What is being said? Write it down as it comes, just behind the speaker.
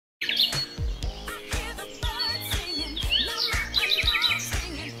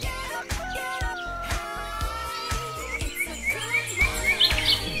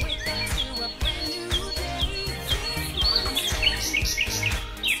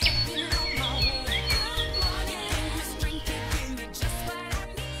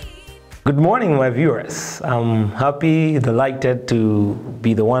Good morning, my viewers. I'm happy, delighted to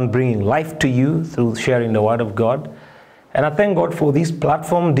be the one bringing life to you through sharing the Word of God. And I thank God for this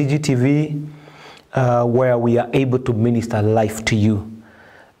platform, DGTV, where we are able to minister life to you.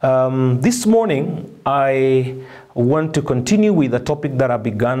 This morning, I want to continue with a topic that I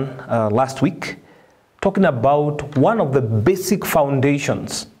began last week, talking about one of the basic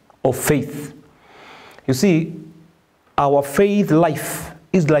foundations of faith. You see, our faith life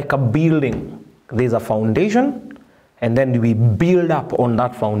is like a building. There's a foundation, and then we build up on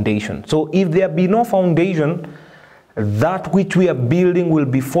that foundation. So if there be no foundation, that which we are building will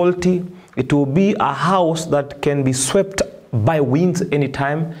be faulty. It will be a house that can be swept by winds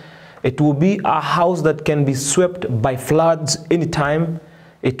anytime. It will be a house that can be swept by floods anytime.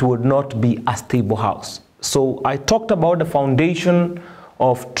 It would not be a stable house. So I talked about the foundation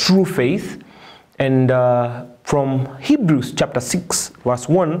of true faith, and from Hebrews chapter 6 verse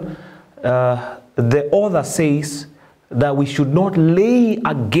 1, the author says that we should not lay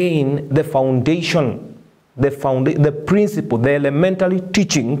again the foundation, the principle, the elementary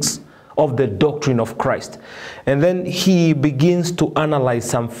teachings of the doctrine of Christ. And then he begins to analyze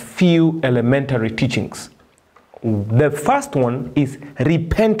some few elementary teachings. The first one is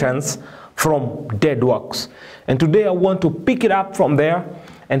repentance from dead works. And today I want to pick it up from there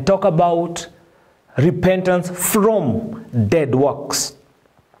and talk about repentance from dead works.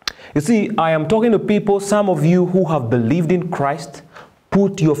 You see, I am talking to people, some of you who have believed in Christ,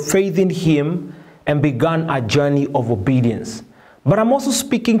 put your faith in Him, and began a journey of obedience. But I'm also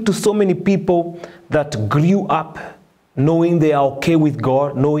speaking to so many people that grew up knowing they are okay with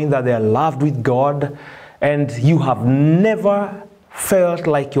God, knowing that they are loved with God, and you have never felt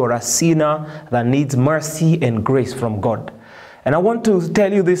like you're a sinner that needs mercy and grace from God. And I want to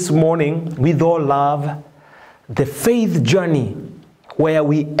tell you this morning, with all love, the faith journey where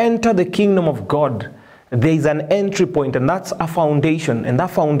we enter the kingdom of God, there is an entry point, and that's a foundation, and that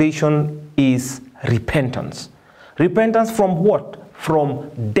foundation is repentance. Repentance from what?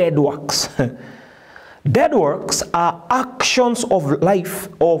 From dead works. Dead works are actions of life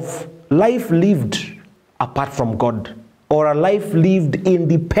lived apart from God, or a life lived in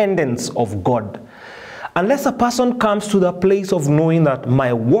dependence of God. Unless a person comes to the place of knowing that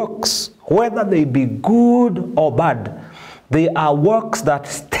my works, whether they be good or bad, they are works that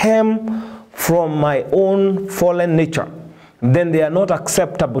stem from my own fallen nature, then they are not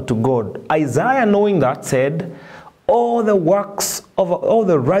acceptable to God. Isaiah, knowing that, said, all the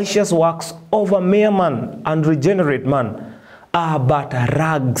righteous works of a mere man and regenerate man are but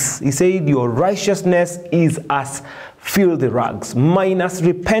rags. He said, your righteousness is as filthy rags, minus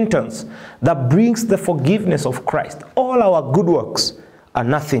repentance that brings the forgiveness of Christ. All our good works are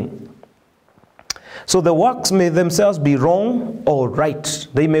nothing. So the works may themselves be wrong or right.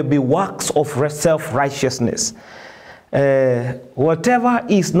 They may be works of self-righteousness. Whatever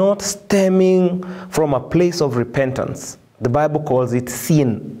is not stemming from a place of repentance, the Bible calls it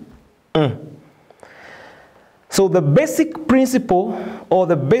sin. So the basic principle or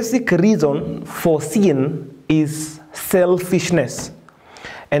the basic reason for sin is selfishness.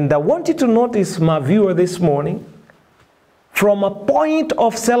 And I want you to notice, my viewer, this morning, from a point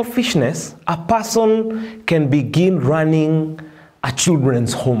of selfishness, a person can begin running a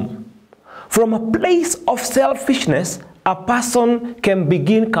children's home. From a place of selfishness, a person can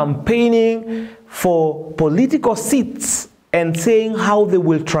begin campaigning for political seats and saying how they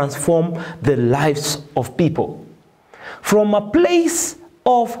will transform the lives of people. From a place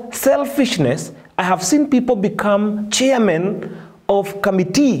of selfishness, I have seen people become chairmen of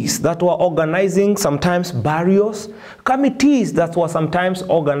committees that were organizing sometimes burials, committees that were sometimes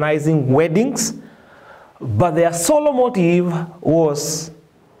organizing weddings, but their sole motive was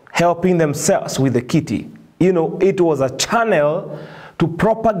helping themselves with the kitty. You know, it was a channel to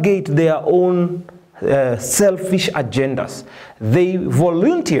propagate their own selfish agendas. They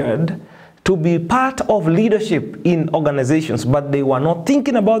volunteered to be part of leadership in organizations, but they were not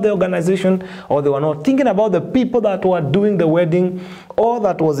thinking about the organization, or they were not thinking about the people that were doing the wedding. All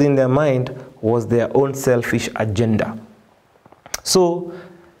that was in their mind was their own selfish agenda. So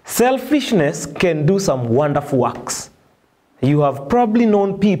selfishness can do some wonderful works. You have probably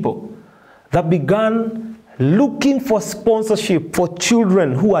known people that began looking for sponsorship for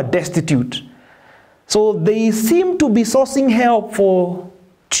children who are destitute. So they seem to be sourcing help for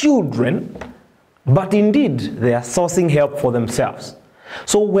children, but indeed they are sourcing help for themselves.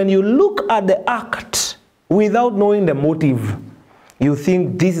 So when you look at the act without knowing the motive, you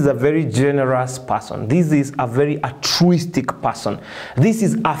think this is a very generous person. This is a very altruistic person. This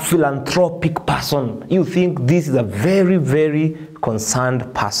is a philanthropic person. You think this is a very, very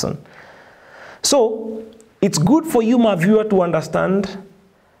concerned person. So, it's good for you, my viewer, to understand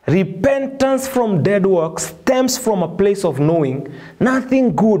repentance from dead works stems from a place of knowing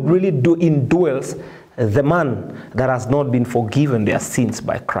nothing good really indwells the man that has not been forgiven their sins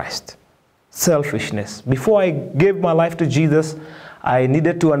by Christ. Selfishness. Before I gave my life to Jesus, I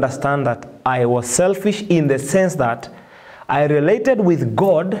needed to understand that I was selfish in the sense that I related with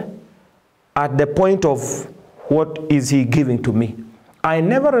God at the point of what is he giving to me. I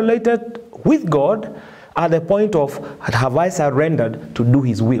never related with God at the point of have I surrendered to do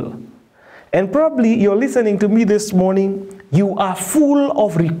his will. And probably you're listening to me this morning, you are full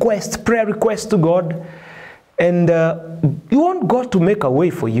of requests, prayer requests to God, and you want God to make a way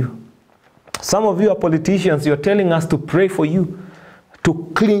for you. Some of you are politicians, you're telling us to pray for you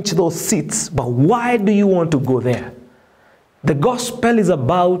to clinch those seats, but why do you want to go there? The gospel is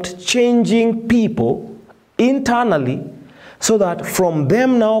about changing people internally so that from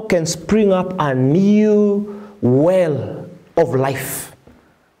them now can spring up a new well of life.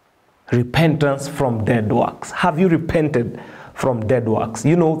 Repentance from dead works. Have you repented from dead works?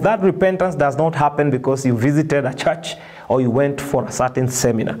 You know, that repentance does not happen because you visited a church or you went for a certain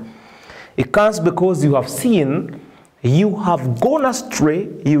seminar. It comes because you have seen, you have gone astray,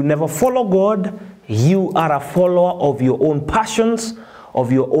 you never follow God, you are a follower of your own passions,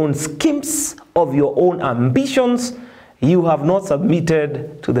 of your own schemes, of your own ambitions. You have not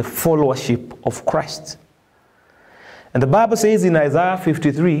submitted to the followership of Christ. And the Bible says in Isaiah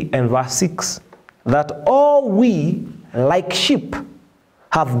 53 and verse 6 that all we like sheep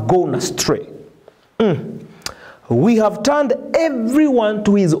have gone astray. We have turned everyone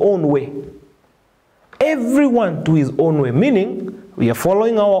to his own way. Everyone to his own way, meaning we are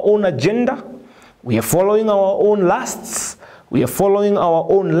following our own agenda, we are following our own lusts, we are following our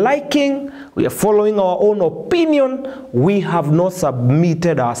own liking, we are following our own opinion. We have not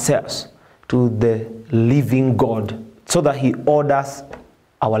submitted ourselves to the living God so that he orders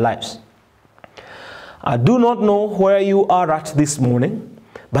our lives. I do not know where you are at this morning,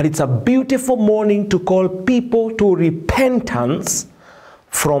 but it's a beautiful morning to call people to repentance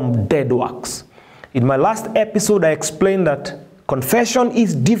from dead works. In my last episode, I explained that confession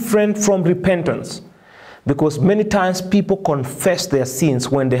is different from repentance because many times people confess their sins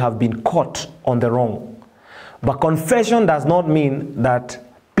when they have been caught on the wrong. But confession does not mean that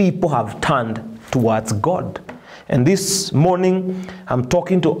people have turned towards God. And this morning, I'm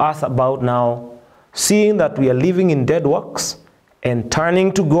talking to us about now seeing that we are living in dead works and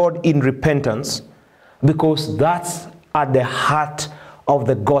turning to God in repentance, because that's at the heart of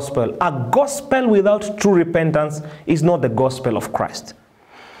the gospel. A gospel without true repentance is not the gospel of Christ.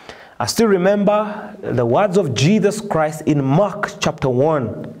 I still remember the words of Jesus Christ in Mark chapter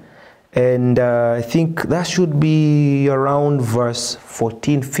 1. And I think that should be around verse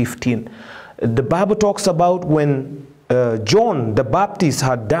 14, 15. The Bible talks about when John the Baptist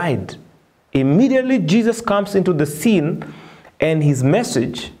had died. Immediately Jesus comes into the scene, and his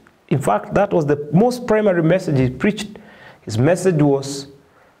message, in fact, that was the most primary message he preached. His message was,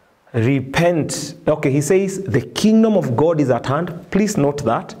 repent. Okay, he says, the kingdom of God is at hand. Please note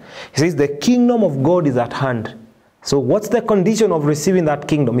that. He says, the kingdom of God is at hand. So what's the condition of receiving that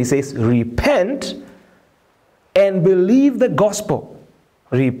kingdom? He says, repent and believe the gospel.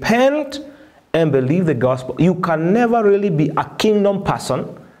 Repent and believe the gospel. You can never really be a kingdom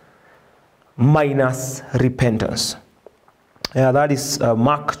person minus repentance. Yeah, that is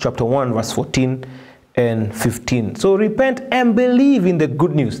Mark chapter 1, verse 14 and 15. So repent and believe in the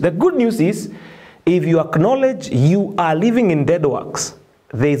good news. The good news is, if you acknowledge you are living in dead works,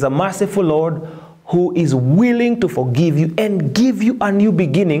 there is a merciful Lord who is willing to forgive you and give you a new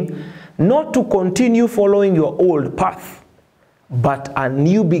beginning, not to continue following your old path, but a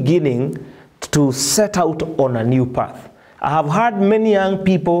new beginning to set out on a new path. I have heard many young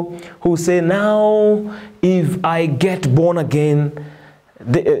people who say, now, if I get born again,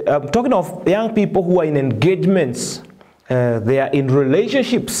 I'm talking of young people who are in engagements, they are in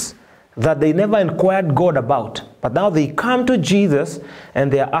relationships that they never inquired God about. But now they come to Jesus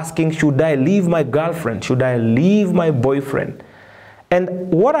and they are asking, should I leave my girlfriend? Should I leave my boyfriend?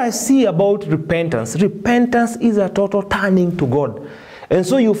 And what I see about repentance, repentance is a total turning to God. And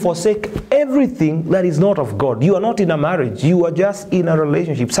so you forsake everything that is not of God. You are not in a marriage. You are just in a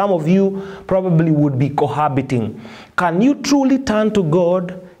relationship. Some of you probably would be cohabiting. Can you truly turn to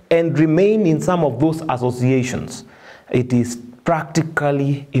God and remain in some of those associations? It is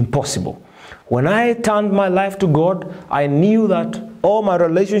practically impossible. When I turned my life to God, I knew that all my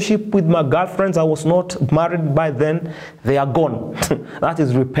relationship with my girlfriends, I was not married by then, they are gone. That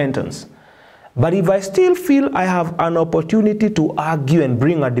is repentance. But if I still feel I have an opportunity to argue and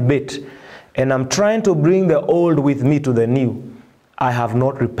bring a debate, and I'm trying to bring the old with me to the new, I have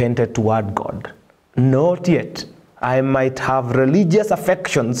not repented toward God. Not yet. I might have religious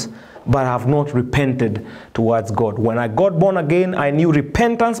affections, but I have not repented towards God. When I got born again, I knew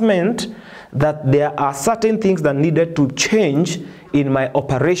repentance meant that there are certain things that needed to change in my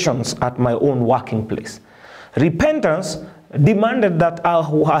operations at my own working place. Repentance demanded that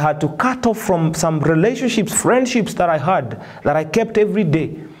I had to cut off from some relationships, friendships that I had, that I kept every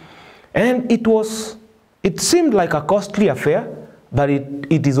day. And it seemed like a costly affair, but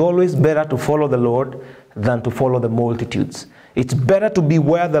it is always better to follow the Lord than to follow the multitudes. It's better to be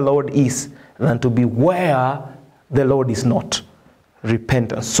where the Lord is than to be where the Lord is not.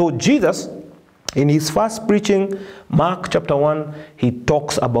 Repentance. So Jesus, in his first preaching, Mark chapter 1, he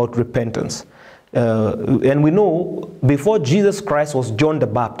talks about repentance. And we know before Jesus Christ was John the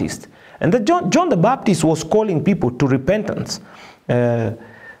Baptist. And John the Baptist was calling people to repentance.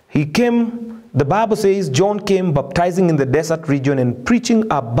 He came, the Bible says, John came baptizing in the desert region and preaching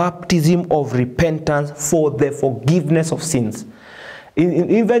a baptism of repentance for the forgiveness of sins.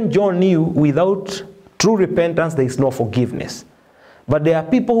 Even John knew without true repentance there is no forgiveness. But there are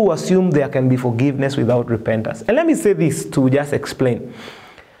people who assume there can be forgiveness without repentance. And let me say this to just explain.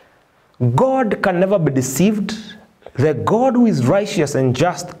 God can never be deceived. The God who is righteous and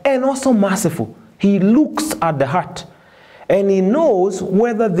just and also merciful, he looks at the heart and he knows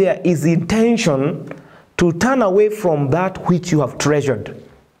whether there is intention to turn away from that which you have treasured,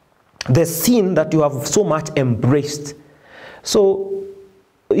 the sin that you have so much embraced. So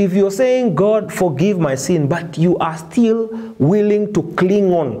if you're saying, God, forgive my sin, but you are still willing to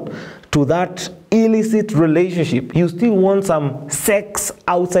cling on to that illicit relationship, you still want some sex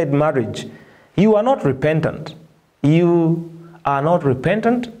outside marriage, you are not repentant. You are not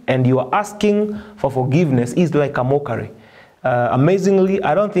repentant, and you are asking for forgiveness is like a mockery. Amazingly,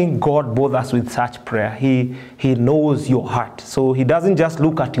 I don't think God bothers with such prayer. He knows your heart. So he doesn't just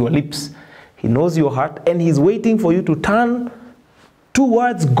look at your lips. He knows your heart, and he's waiting for you to turn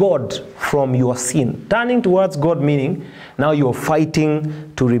towards God from your sin. Turning towards God meaning now you're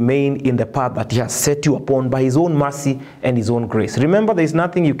fighting to remain in the path that he has set you upon by his own mercy and his own grace. Remember, there is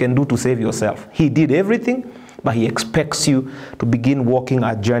nothing you can do to save yourself. He did everything, but he expects you to begin walking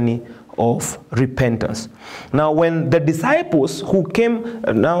a journey of repentance. Now, when the disciples who came,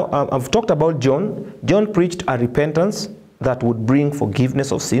 I've talked about John. John preached a repentance that would bring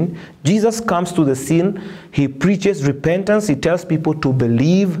forgiveness of sin. Jesus comes to the scene. He preaches repentance. He tells people to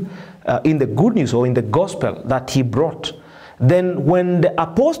believe in the good news or in the gospel that he brought. Then when the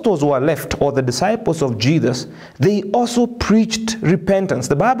apostles were left, or the disciples of Jesus, they also preached repentance.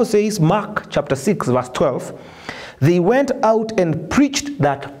 The Bible says, Mark chapter 6 verse 12, they went out and preached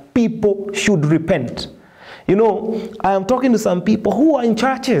that people should repent. You know, I am talking to some people who are in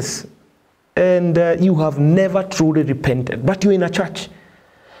churches and you have never truly repented, but you're in a church.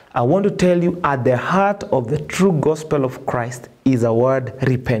 I want to tell you, at the heart of the true gospel of Christ is a word,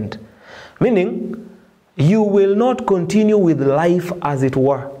 repent. Meaning, you will not continue with life as it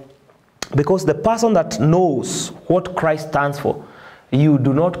were. Because the person that knows what Christ stands for, you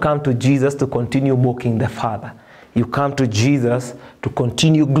do not come to Jesus to continue mocking the Father. You come to Jesus to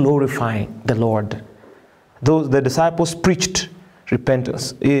continue glorifying the Lord. The disciples preached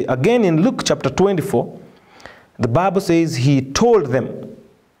repentance. Again, in Luke chapter 24, the Bible says he told them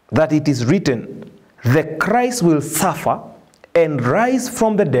that it is written, the Christ will suffer and rise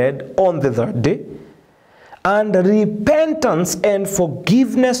from the dead on the third day, and repentance and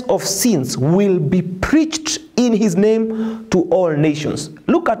forgiveness of sins will be preached in his name to all nations.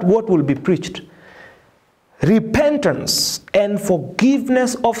 Look at what will be preached. Repentance and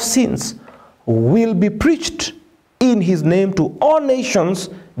forgiveness of sins will be preached in his name to all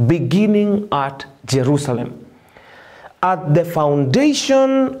nations, beginning at Jerusalem. At the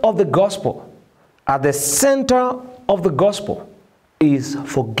foundation of the gospel, at the center of the gospel, is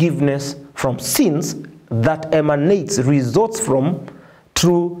forgiveness from sins that emanates, results from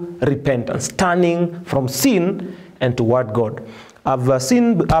true repentance, turning from sin and toward God. I've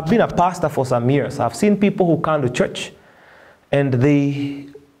been a pastor for some years. I've seen people who come to church and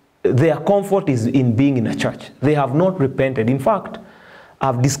their comfort is in being in a church. They have not repented. In fact,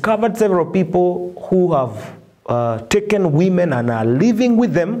 I've discovered several people who have taken women and are living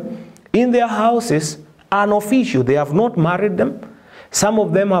with them in their houses unofficial. They have not married them. Some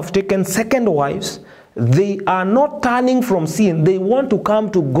of them have taken second wives. They are not turning from sin. They want to come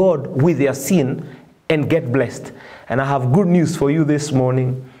to God with their sin and get blessed. And I have good news for you this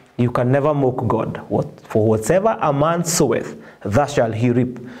morning. You can never mock God. For whatsoever a man soweth, that shall he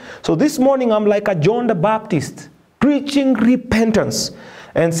reap. So this morning I'm like a John the Baptist, preaching repentance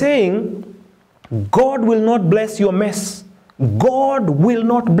and saying, God will not bless your mess. God will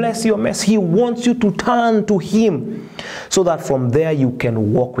not bless your mess. He wants you to turn to Him so that from there you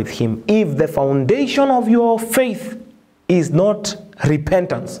can walk with Him. If the foundation of your faith is not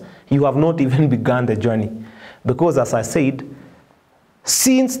repentance, you have not even begun the journey. Because as I said,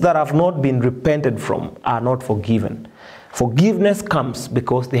 sins that have not been repented from are not forgiven. Forgiveness comes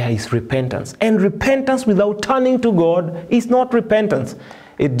because there is repentance. And repentance without turning to God is not repentance.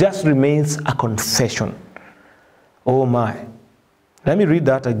 It just remains a confession. Oh my. Let me read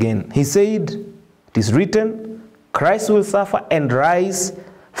that again. He said, it is written, Christ will suffer and rise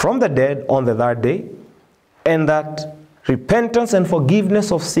from the dead on the third day, and that repentance and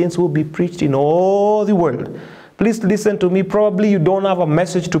forgiveness of sins will be preached in all the world. Please listen to me. Probably you don't have a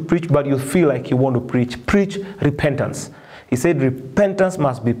message to preach, but you feel like you want to preach. Preach repentance. He said repentance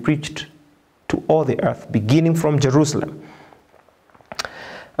must be preached to all the earth, beginning from Jerusalem.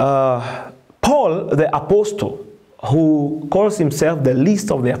 Paul, the apostle, who calls himself the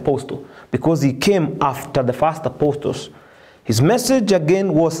least of the apostle, because he came after the first apostles, his message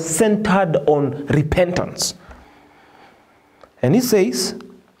again was centered on repentance. And he says,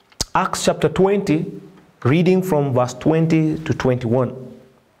 Acts chapter 20, reading from verse 20 to 21.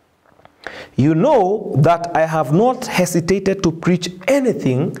 You know that I have not hesitated to preach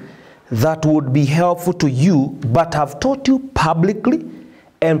anything that would be helpful to you, but have taught you publicly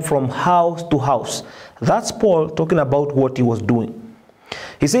and from house to house. That's Paul talking about what he was doing.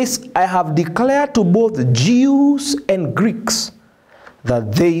 He says, I have declared to both Jews and Greeks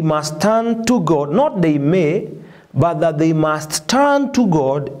that they must turn to God, not they may, but that they must turn to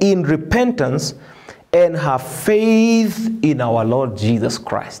God in repentance and have faith in our Lord Jesus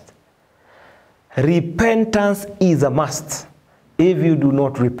Christ. Repentance is a must. If you do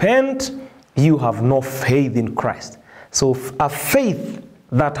not repent, you have no faith in Christ. So a faith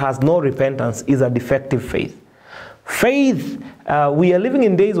that has no repentance is a defective faith. Faith, we are living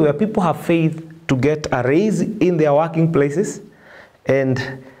in days where people have faith to get a raise in their working places,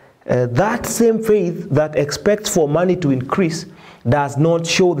 and that same faith that expects for money to increase does not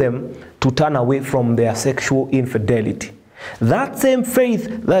show them to turn away from their sexual infidelity. That same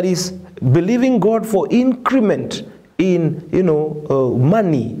faith that is believing God for increment in,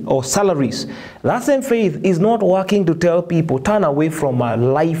 money or salaries, that same faith is not working to tell people turn away from a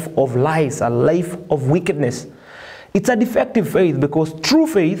life of lies, a life of wickedness. It's a defective faith, because true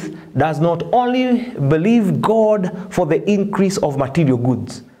faith does not only believe God for the increase of material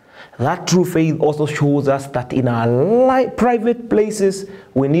goods. That true faith also shows us that in our private places,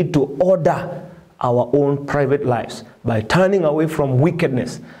 we need to order our own private lives by turning away from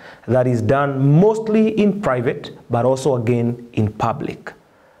wickedness that is done mostly in private, but also again in public.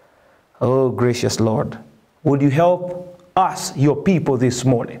 Oh, gracious Lord, would you help us, your people, this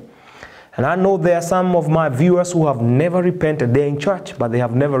morning? And I know there are some of my viewers who have never repented. They're in church, but they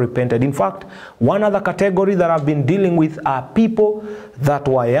have never repented. In fact, one other category that I've been dealing with are people that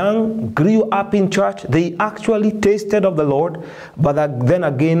were young, grew up in church. They actually tasted of the Lord, but then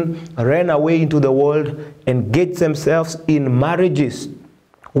again ran away into the world, engaged themselves in marriages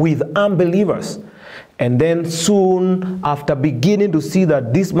with unbelievers. And then soon after beginning to see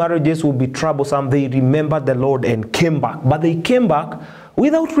that these marriages will be troublesome, they remembered the Lord and came back. But they came back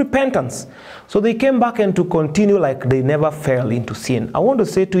without repentance. So they came back and to continue like they never fell into sin. I want to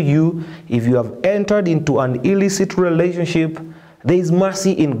say to you, if you have entered into an illicit relationship, there is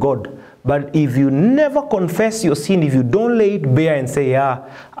mercy in God. But if you never confess your sin, if you don't lay it bare and say, yeah,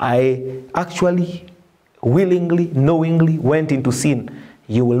 I actually willingly, knowingly went into sin,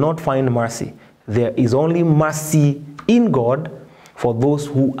 you will not find mercy. There is only mercy in God for those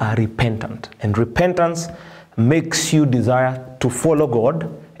who are repentant. And repentance makes you desire to follow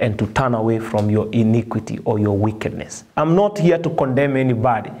God and to turn away from your iniquity or your wickedness. I'm not here to condemn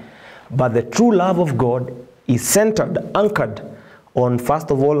anybody, but the true love of God is centered, anchored on,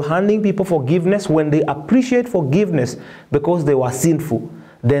 first of all, handing people forgiveness. When they appreciate forgiveness because they were sinful,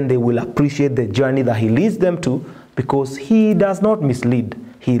 then they will appreciate the journey that He leads them to, because He does not mislead.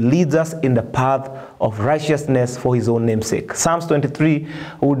 He leads us in the path of righteousness for His own name's sake. Psalms 23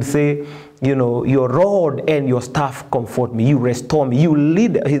 would say, your rod and your staff comfort me. You restore me. You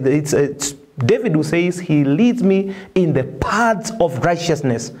lead. It's David who says, He leads me in the paths of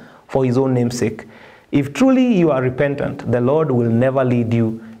righteousness for His own name's sake. If truly you are repentant, the Lord will never lead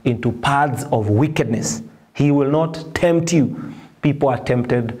you into paths of wickedness. He will not tempt you. People are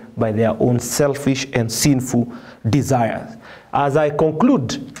tempted by their own selfish and sinful desires. As I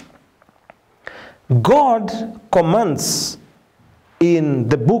conclude, God commands in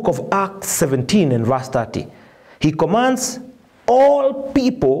the book of Acts 17 and verse 30. He commands all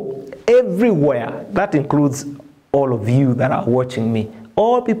people everywhere, that includes all of you that are watching me,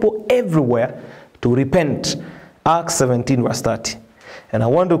 all people everywhere to repent. Acts 17 verse 30. And I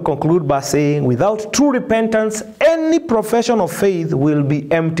want to conclude by saying, without true repentance, any profession of faith will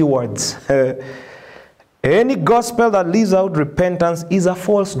be empty words. Any gospel that leaves out repentance is a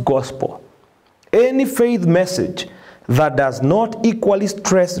false gospel. Any faith message that does not equally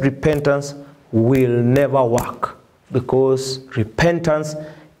stress repentance will never work, because repentance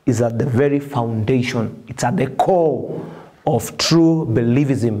is at the very foundation. It's at the core of true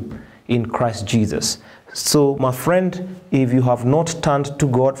believism in Christ Jesus. So, my friend, if you have not turned to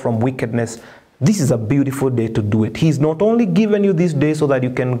God from wickedness, this is a beautiful day to do it. He's not only given you this day so that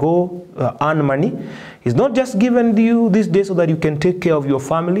you can go earn money. He's not just given you this day so that you can take care of your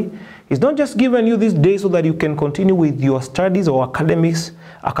family. He's not just given you this day so that you can continue with your studies or academics.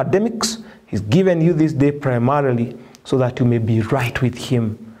 He's given you this day primarily so that you may be right with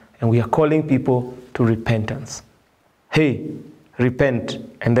Him. And we are calling people to repentance. Hey, repent,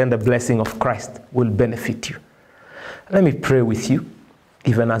 and then the blessing of Christ will benefit you. Let me pray with you,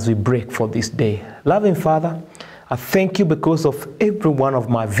 even as we break for this day. Loving Father, I thank you because of every one of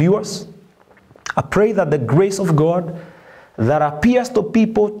my viewers. I pray that the grace of God that appears to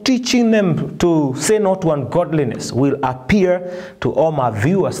people, teaching them to say no to ungodliness, will appear to all my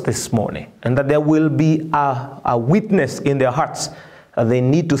viewers this morning, and that there will be a witness in their hearts that they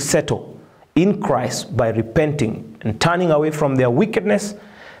need to settle in Christ by repenting and turning away from their wickedness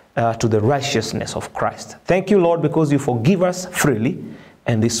to the righteousness of Christ. Thank you, Lord, because you forgive us freely.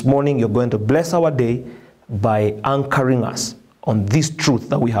 And this morning you're going to bless our day by anchoring us on this truth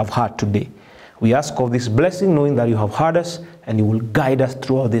that we have heard today. We ask of this blessing, knowing that you have heard us and you will guide us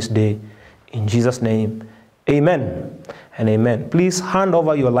throughout this day. In Jesus' name, amen and amen. Please hand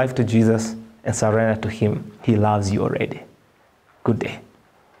over your life to Jesus and surrender to Him. He loves you already. Good day.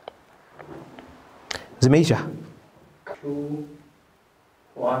 Zimeisha. 2,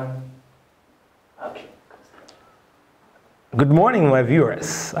 1, okay. Good morning, my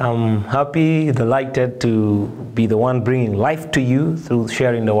viewers. I'm happy, delighted to be the one bringing life to you through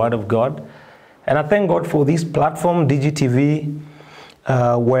sharing the Word of God. And I thank God for this platform, DGTV,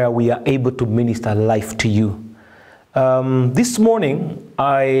 where we are able to minister life to you. This morning,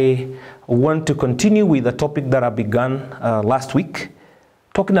 I want to continue with a topic that I began last week,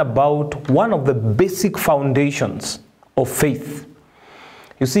 talking about one of the basic foundations of faith.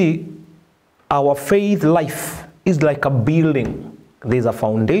 You see, our faith life is like a building. There's a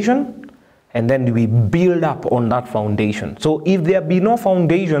foundation, and then we build up on that foundation. So if there be no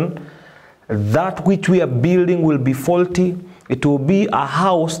foundation, that which we are building will be faulty. It will be a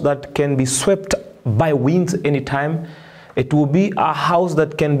house that can be swept by winds anytime. It will be a house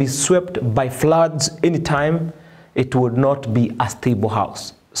that can be swept by floods anytime. It would not be a stable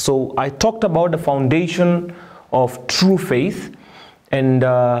house. So I talked about the foundation of true faith, and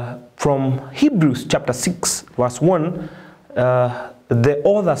from Hebrews chapter 6 verse 1, the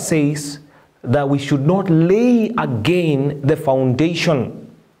author says that we should not lay again the foundation,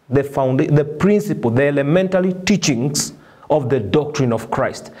 the principle, the elementary teachings of the doctrine of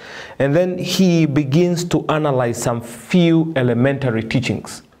Christ. And then he begins to analyze some few elementary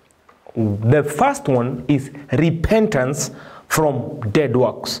teachings. The first one is repentance from dead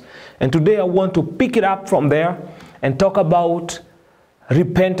works. And today I want to pick it up from there and talk about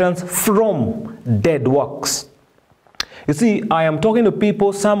repentance from dead works. You see, I am talking to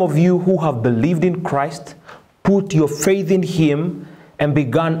people, some of you who have believed in Christ, put your faith in Him, and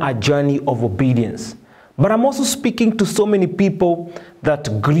began a journey of obedience. But I'm also speaking to so many people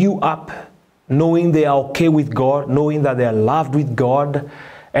that grew up knowing they are okay with God, knowing that they are loved with God,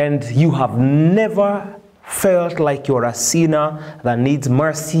 and you have never felt like you're a sinner that needs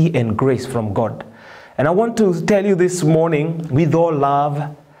mercy and grace from God. And I want to tell you this morning, with all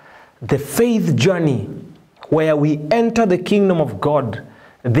love, the faith journey where we enter the kingdom of God,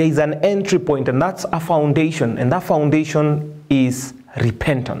 there is an entry point, and that's a foundation, and that foundation is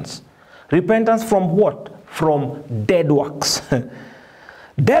repentance. Repentance from what? From dead works.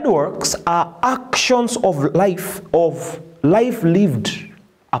 Dead works are actions of life lived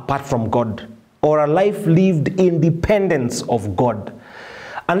apart from God, or a life lived in dependence of God.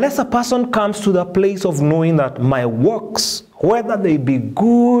 Unless a person comes to the place of knowing that my works, whether they be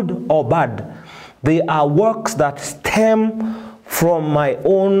good or bad, they are works that stem from my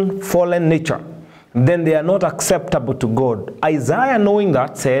own fallen nature, then they are not acceptable to God. Isaiah, knowing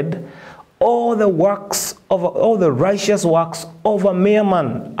that, said, all the righteous works of a mere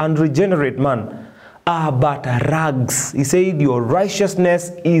man and regenerate man are but rags. He said, your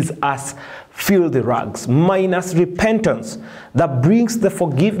righteousness is as filthy rags, minus repentance that brings the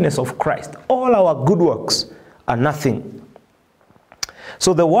forgiveness of Christ. All our good works are nothing.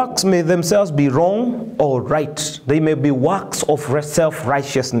 So the works may themselves be wrong or right. They may be works of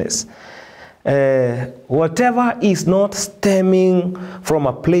self-righteousness. Whatever is not stemming from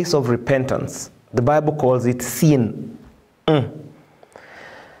a place of repentance, the Bible calls it sin.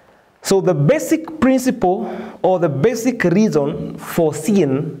 So the basic principle or the basic reason for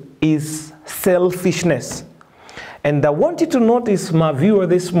sin is selfishness. And I want you to notice, my viewer,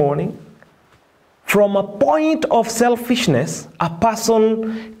 this morning, from a point of selfishness, a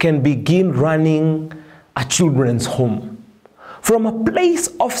person can begin running a children's home. From a place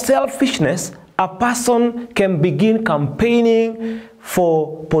of selfishness, a person can begin campaigning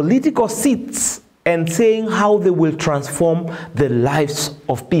for political seats and saying how they will transform the lives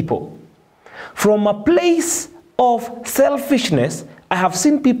of people. From a place of selfishness, I have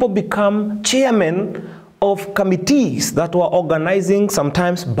seen people become chairmen of committees that were organizing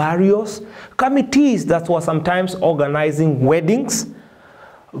sometimes burials, committees that were sometimes organizing weddings,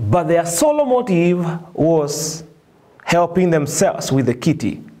 but their sole motive was helping themselves with the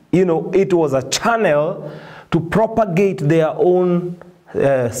kitty. You know, it was a channel to propagate their own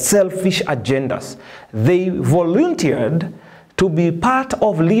selfish agendas. They volunteered to be part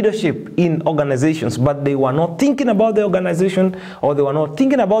of leadership in organizations, but they were not thinking about the organization, or they were not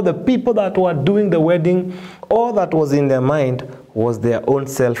thinking about the people that were doing the wedding. All that was in their mind was their own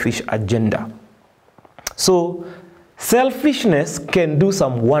selfish agenda. So selfishness can do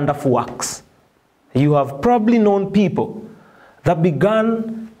some wonderful works. You have probably known people that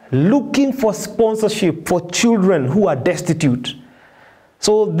began looking for sponsorship for children who are destitute.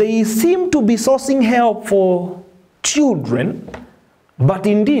 So they seem to be sourcing help for children, but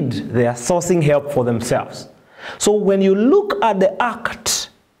indeed they are sourcing help for themselves. So when you look at the act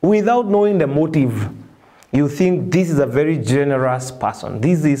without knowing the motive, you think this is a very generous person.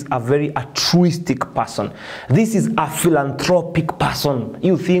 This is a very altruistic person. This is a philanthropic person.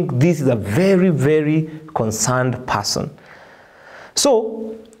 You think this is a very, very concerned person.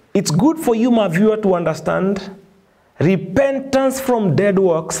 So it's good for you, my viewer, to understand repentance from dead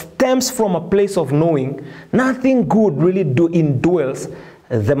works stems from a place of knowing nothing good really indwells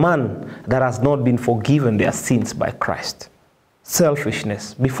the man that has not been forgiven their sins by Christ.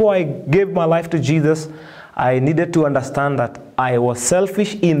 Selfishness. Before I gave my life to Jesus, I needed to understand that I was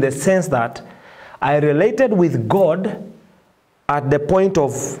selfish in the sense that I related with God at the point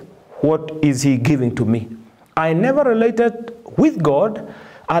of what is he giving to me. I never related with God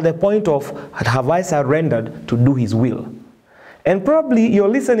at the point of, have I surrendered to do his will? And probably you're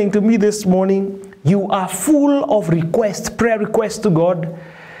listening to me this morning, you are full of requests, prayer requests to God,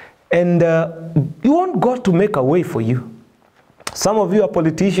 and you want God to make a way for you. Some of you are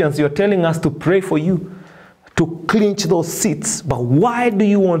politicians, you're telling us to pray for you to clinch those seats, but why do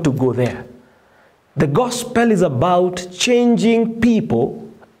you want to go there? The gospel is about changing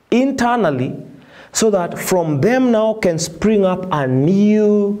people internally, so that from them now can spring up a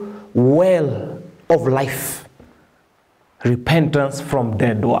new well of life. Repentance from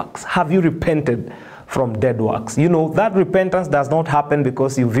dead works. Have you repented from dead works? You know, that repentance does not happen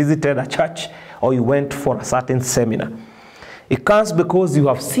because you visited a church or you went for a certain seminar. It comes because you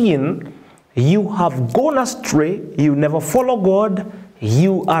have seen, you have gone astray, you never follow God,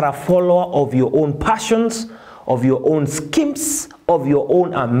 you are a follower of your own passions, of your own schemes, of your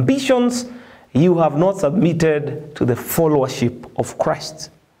own ambitions. You have not submitted to the followership of Christ.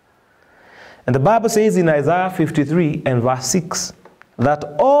 And the Bible says in Isaiah 53 and verse 6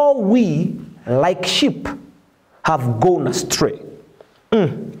 that all we like sheep have gone astray.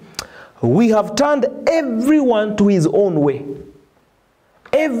 We have turned everyone to his own way.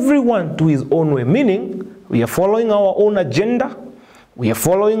 Everyone to his own way, meaning we are following our own agenda, we are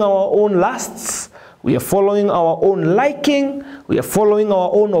following our own lusts, we are following our own liking, we are following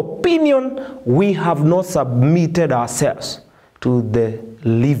our own opinion. We have not submitted ourselves to the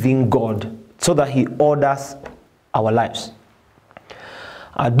living God so that he orders our lives.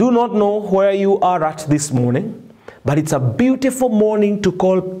 I do not know where you are at this morning, but it's a beautiful morning to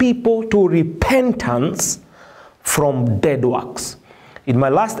call people to repentance from dead works. In my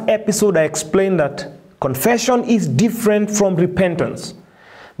last episode, I explained that confession is different from repentance,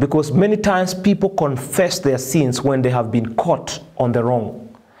 because many times people confess their sins when they have been caught on the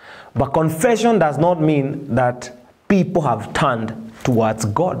wrong. But confession does not mean that people have turned towards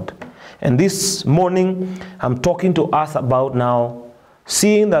God. And this morning, I'm talking to us about now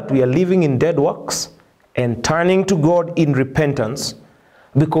seeing that we are living in dead works and turning to God in repentance,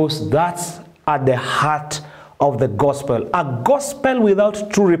 because that's at the heart of the gospel. A gospel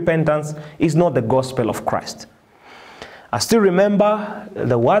without true repentance is not the gospel of Christ. I still remember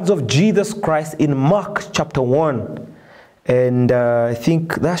the words of Jesus Christ in Mark chapter 1. And I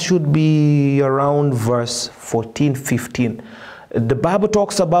think that should be around verse 14, 15. The Bible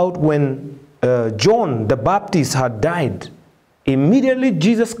talks about when John the Baptist had died. Immediately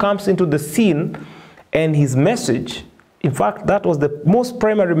Jesus comes into the scene, and his message, in fact, that was the most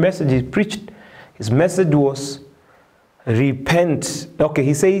primary message he preached. His message was, repent. Okay,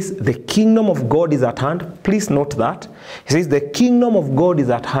 he says, the kingdom of God is at hand. Please note that. He says, the kingdom of God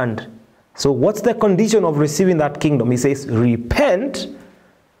is at hand. So what's the condition of receiving that kingdom? He says, repent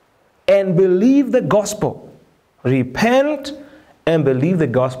and believe the gospel. Repent and believe the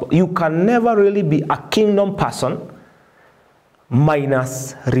gospel. You can never really be a kingdom person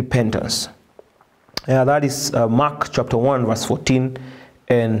minus repentance. Yeah, that is Mark chapter 1, verse 14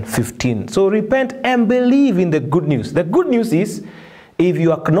 and 15. So repent and believe in the good news. The good news is, if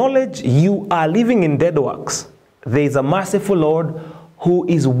you acknowledge you are living in dead works, there is a merciful Lord who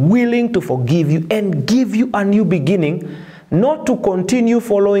is willing to forgive you and give you a new beginning, not to continue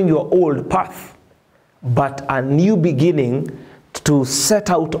following your old path, but a new beginning to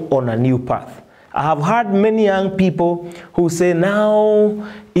set out on a new path. I have heard many young people who say, now,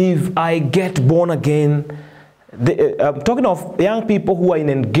 if I get born again, I'm talking of young people who are in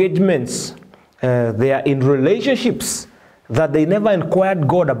engagements, they are in relationships that they never inquired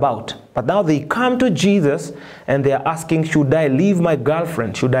God about. But now they come to Jesus and they are asking, should I leave my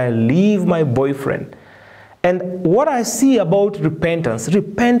girlfriend? Should I leave my boyfriend? And what I see about repentance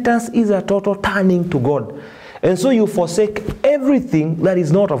is a total turning to God. And so you forsake everything that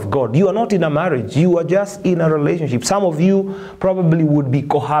is not of God. You are not in a marriage. You are just in a relationship. Some of you probably would be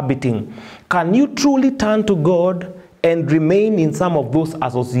cohabiting. Can you truly turn to God and remain in some of those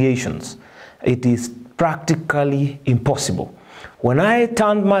associations? It is practically impossible. When I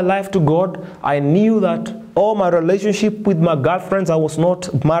turned my life to God, I knew that all my relationship with my girlfriends, I was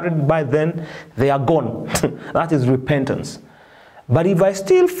not married by then, they are gone. That is repentance. But if I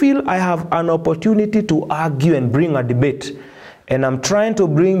still feel I have an opportunity to argue and bring a debate, and I'm trying to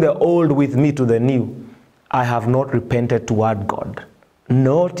bring the old with me to the new, I have not repented toward God.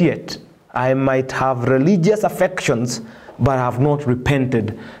 Not yet. I might have religious affections, but I have not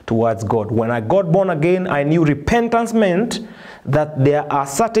repented towards God. When I got born again, I knew repentance meant that there are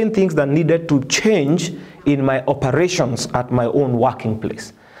certain things that needed to change in my operations at my own working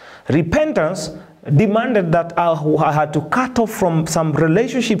place. Repentance demanded that I had to cut off from some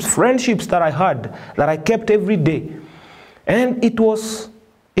relationships, friendships that I had, that I kept every day. And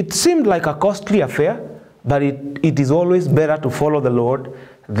it seemed like a costly affair, but it is always better to follow the Lord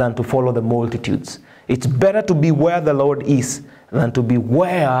than to follow the multitudes. It's better to be where the Lord is than to be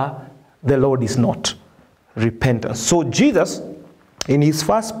where the Lord is not. Repentance. So Jesus, in his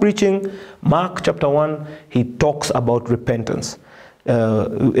first preaching, Mark chapter 1, he talks about repentance.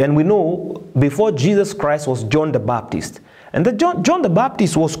 And we know before Jesus Christ was John the Baptist. And John the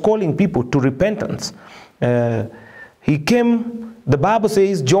Baptist was calling people to repentance. He came, the Bible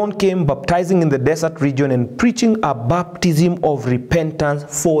says, John came baptizing in the desert region and preaching a baptism of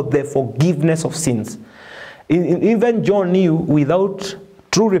repentance for the forgiveness of sins. Even John knew without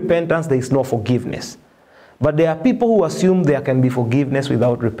true repentance there is no forgiveness. But there are people who assume there can be forgiveness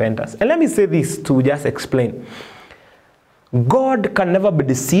without repentance. And let me say this to just explain. God can never be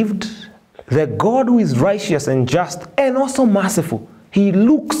deceived. The God who is righteous and just and also merciful, he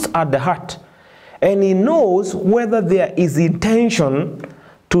looks at the heart and he knows whether there is intention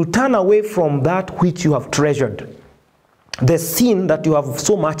to turn away from that which you have treasured, the sin that you have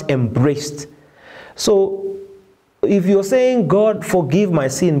so much embraced. So if you're saying, God, forgive my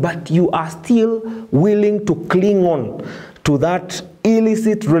sin, but you are still willing to cling on to that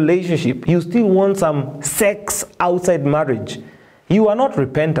illicit relationship, you still want some sex outside marriage, you are not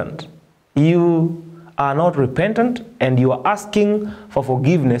repentant. You are not repentant, and you are asking for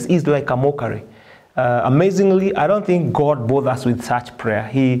forgiveness is like a mockery. Amazingly, I don't think God bothers with such prayer.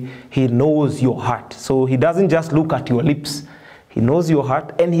 He knows your heart. So he doesn't just look at your lips. He knows your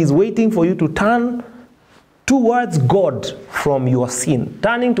heart, and he's waiting for you to turn towards God from your sin.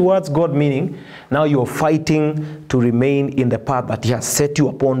 Turning towards God meaning now you're fighting to remain in the path that he has set you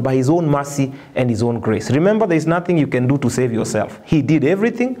upon by his own mercy and his own grace. Remember, there's nothing you can do to save yourself. He did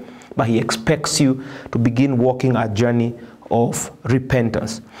everything, but he expects you to begin walking a journey of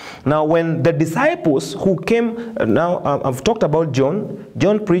repentance. Now, when the disciples who came, I've talked about John.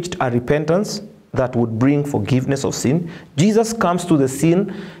 John preached a repentance that would bring forgiveness of sin. Jesus comes to the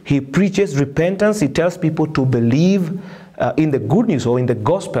scene. He preaches repentance. He tells people to believe in the good news or in the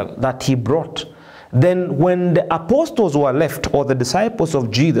gospel that he brought, then when the apostles were left, or the disciples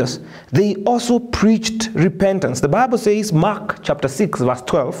of Jesus, they also preached repentance. The Bible says, Mark chapter 6 verse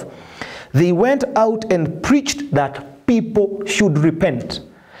 12, they went out and preached that people should repent.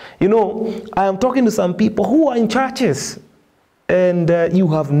 You know, I am talking to some people who are in churches and you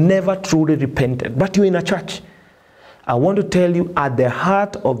have never truly repented, but you're in a church. I want to tell you, at the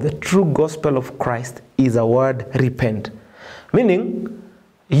heart of the true gospel of Christ is a word, repent. Meaning,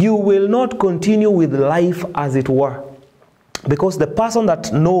 you will not continue with life as it were. Because the person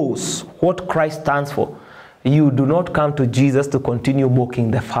that knows what Christ stands for, you do not come to Jesus to continue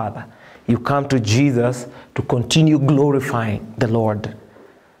mocking the Father. You come to Jesus to continue glorifying the Lord.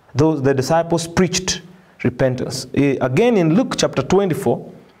 The disciples preached repentance. Again, in Luke chapter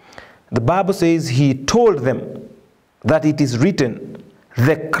 24, the Bible says he told them that it is written,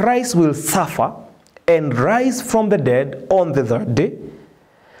 the Christ will suffer and rise from the dead on the third day,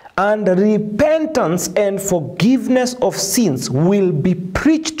 and repentance and forgiveness of sins will be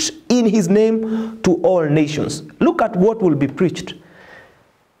preached in his name to all nations. Look at what will be preached.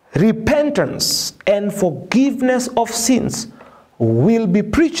 Repentance and forgiveness of sins will be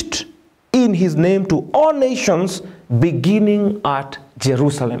preached in his name to all nations, beginning at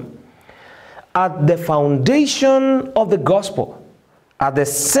Jerusalem. At the foundation of the gospel, at the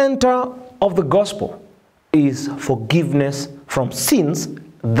center of the gospel, is forgiveness from sins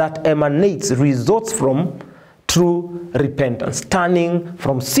that emanates, results from true repentance, turning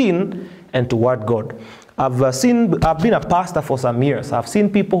from sin and toward God. I've been a pastor for some years. I've seen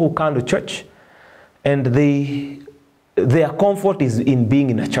people who come to church and their comfort is in being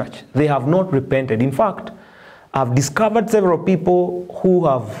in a church. They have not repented. In fact, I've discovered several people who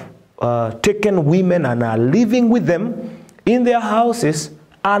have taken women and are living with them in their houses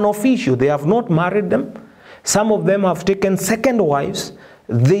unofficial. They have not married them. Some of them have taken second wives.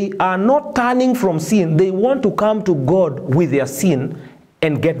 They are not turning from sin. They want to come to God with their sin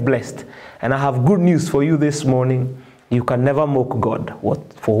and get blessed. And I have good news for you this morning. You can never mock God.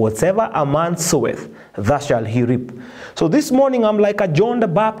 For whatsoever a man soweth, that shall he reap. So this morning I'm like a John the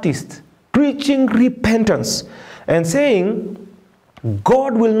Baptist, preaching repentance and saying,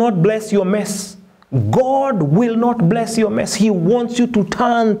 God will not bless your mess. God will not bless your mess. He wants you to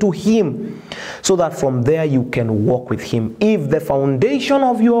turn to him so that from there you can walk with him. If the foundation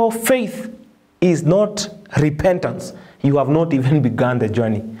of your faith is not repentance, you have not even begun the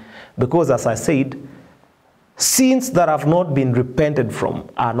journey. Because as I said, sins that have not been repented from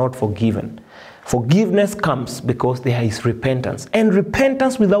are not forgiven. Forgiveness comes because there is repentance. And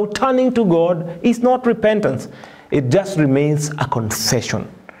repentance without turning to God is not repentance. It just remains a confession.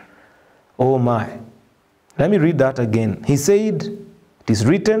 Oh my. Let me read that again. He said, it is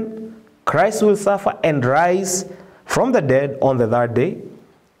written, Christ will suffer and rise from the dead on the third day,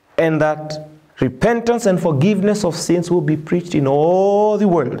 and that repentance and forgiveness of sins will be preached in all the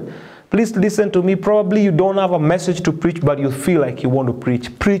world. Please listen to me. Probably you don't have a message to preach, but you feel like you want to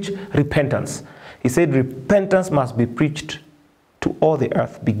preach. Preach repentance. He said repentance must be preached to all the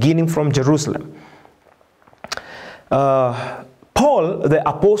earth, beginning from Jerusalem. Paul, the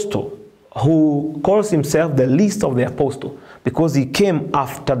apostle, who calls himself the least of the apostles, because he came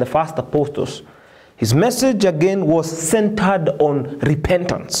after the first apostles, his message again was centered on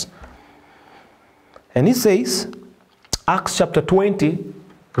repentance. And he says, Acts chapter 20,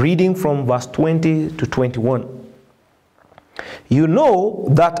 reading from verse 20 to 21. You know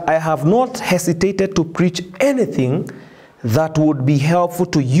that I have not hesitated to preach anything that would be helpful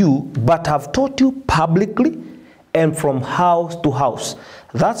to you, but have taught you publicly and from house to house.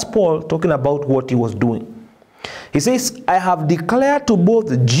 That's Paul talking about what he was doing. He says, I have declared to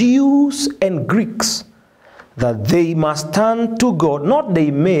both Jews and Greeks that they must turn to God, not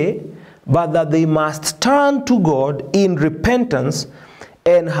they may, but that they must turn to God in repentance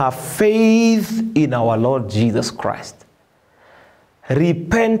and have faith in our Lord Jesus Christ.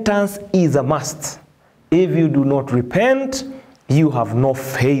 Repentance is a must. If you do not repent, you have no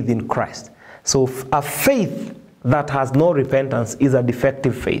faith in Christ. So a faith that has no repentance is a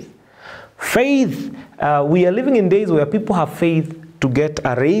defective faith. Faith, we are living in days where people have faith to get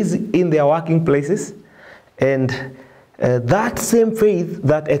a raise in their working places, and that same faith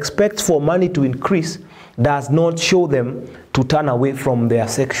that expects for money to increase does not show them to turn away from their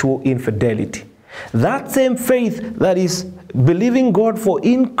sexual infidelity. That same faith that is believing God for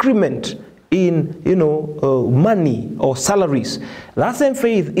increment in money or salaries, that same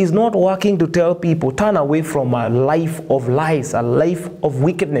faith is not working to tell people turn away from a life of lies, a life of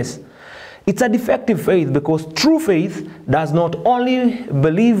wickedness. It's a defective faith, because true faith does not only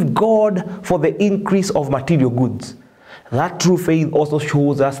believe God for the increase of material goods. That true faith also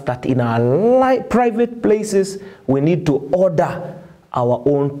shows us that in our private places, we need to order our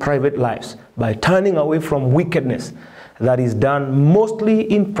own private lives by turning away from wickedness that is done mostly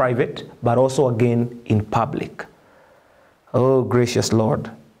in private, but also again in public. Oh, gracious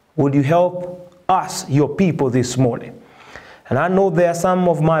Lord, would you help us, your people, this morning? And I know there are some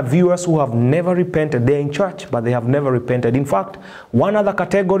of my viewers who have never repented. They're in church, but they have never repented. In fact, one other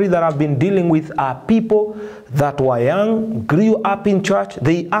category that I've been dealing with are people that were young, grew up in church.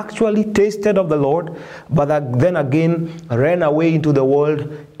 They actually tasted of the Lord, but then again ran away into the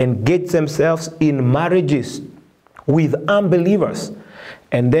world, engaged themselves in marriages with unbelievers.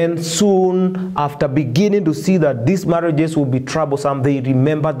 And then soon after beginning to see that these marriages will be troublesome, they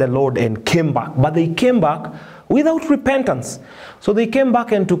remembered the Lord and came back. But they came back without repentance. So they came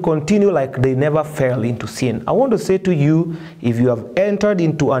back and to continue like they never fell into sin. I want to say to you, if you have entered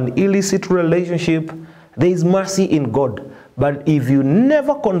into an illicit relationship, there is mercy in God. But if you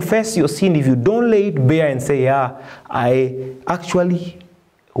never confess your sin, if you don't lay it bare and say, yeah, I actually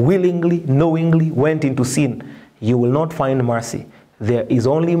willingly, knowingly went into sin, you will not find mercy. There is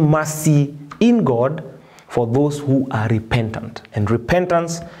only mercy in God for those who are repentant. And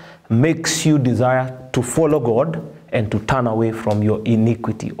repentance makes you desire to follow God and to turn away from your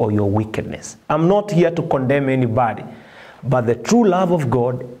iniquity or your wickedness. I'm not here to condemn anybody, but the true love of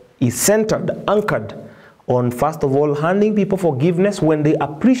God is centered, anchored on, first of all, handing people forgiveness. When they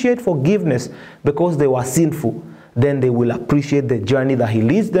appreciate forgiveness because they were sinful, then they will appreciate the journey that He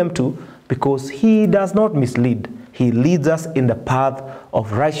leads them to, because He does not mislead. He leads us in the path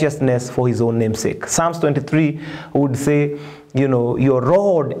of righteousness for His own name's sake. Psalms 23 would say, you know, your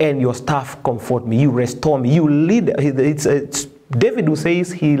rod and your staff comfort me. You restore me. You lead. David who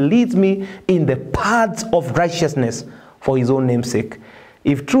says, He leads me in the paths of righteousness for His own name's sake.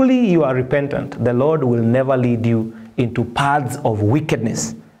 If truly you are repentant, the Lord will never lead you into paths of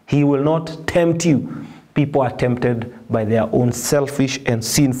wickedness. He will not tempt you. People are tempted by their own selfish and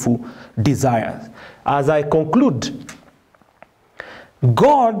sinful desires. As I conclude,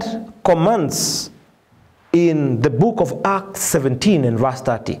 God commands in the book of Acts 17 and verse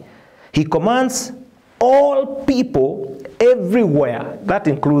 30. He commands all people everywhere, that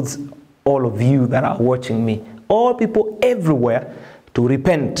includes all of you that are watching me, all people everywhere to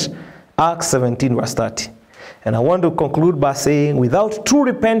repent. Acts 17 verse 30. And I want to conclude by saying, without true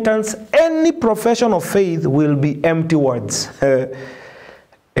repentance, any profession of faith will be empty words.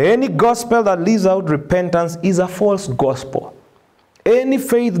 Any gospel that leaves out repentance is a false gospel. Any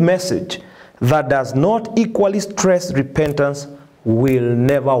faith message that does not equally stress repentance will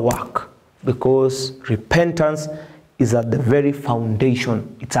never work, because repentance is at the very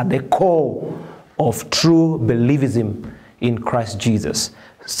foundation. It's at the core of true believism in Christ Jesus.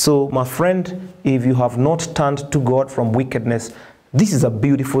 So, my friend, if you have not turned to God from wickedness, this is a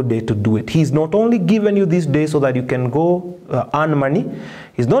beautiful day to do it. He's not only given you this day so that you can go earn money.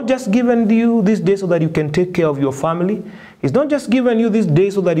 He's not just given you this day so that you can take care of your family. He's not just given you this day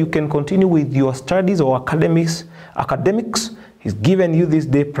so that you can continue with your studies or academics. He's given you this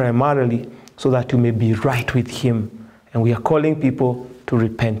day primarily so that you may be right with Him. And we are calling people to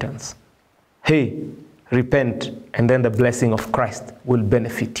repentance. Hey, repent, and then the blessing of Christ will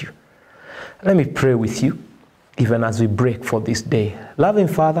benefit you. Let me pray with you, even as we break for this day. Loving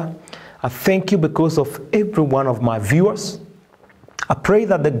Father, I thank you because of every one of my viewers. I pray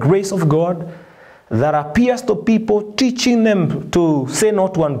that the grace of God that appears to people, teaching them to say no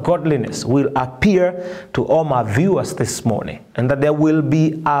to ungodliness, will appear to all my viewers this morning, and that there will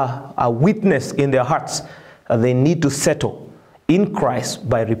be a witness in their hearts that they need to settle in Christ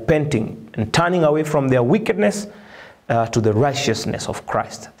by repenting and turning away from their wickedness to the righteousness of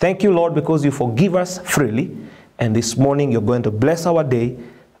Christ. Thank you, Lord, because you forgive us freely. And this morning you're going to bless our day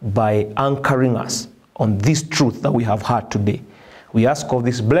by anchoring us on this truth that we have heard today. We ask of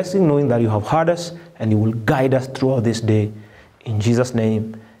this blessing, knowing that you have heard us and you will guide us throughout this day. In Jesus'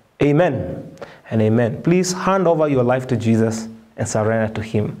 name, amen and amen. Please hand over your life to Jesus and surrender to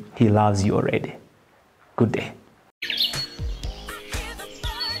Him. He loves you already. Good day.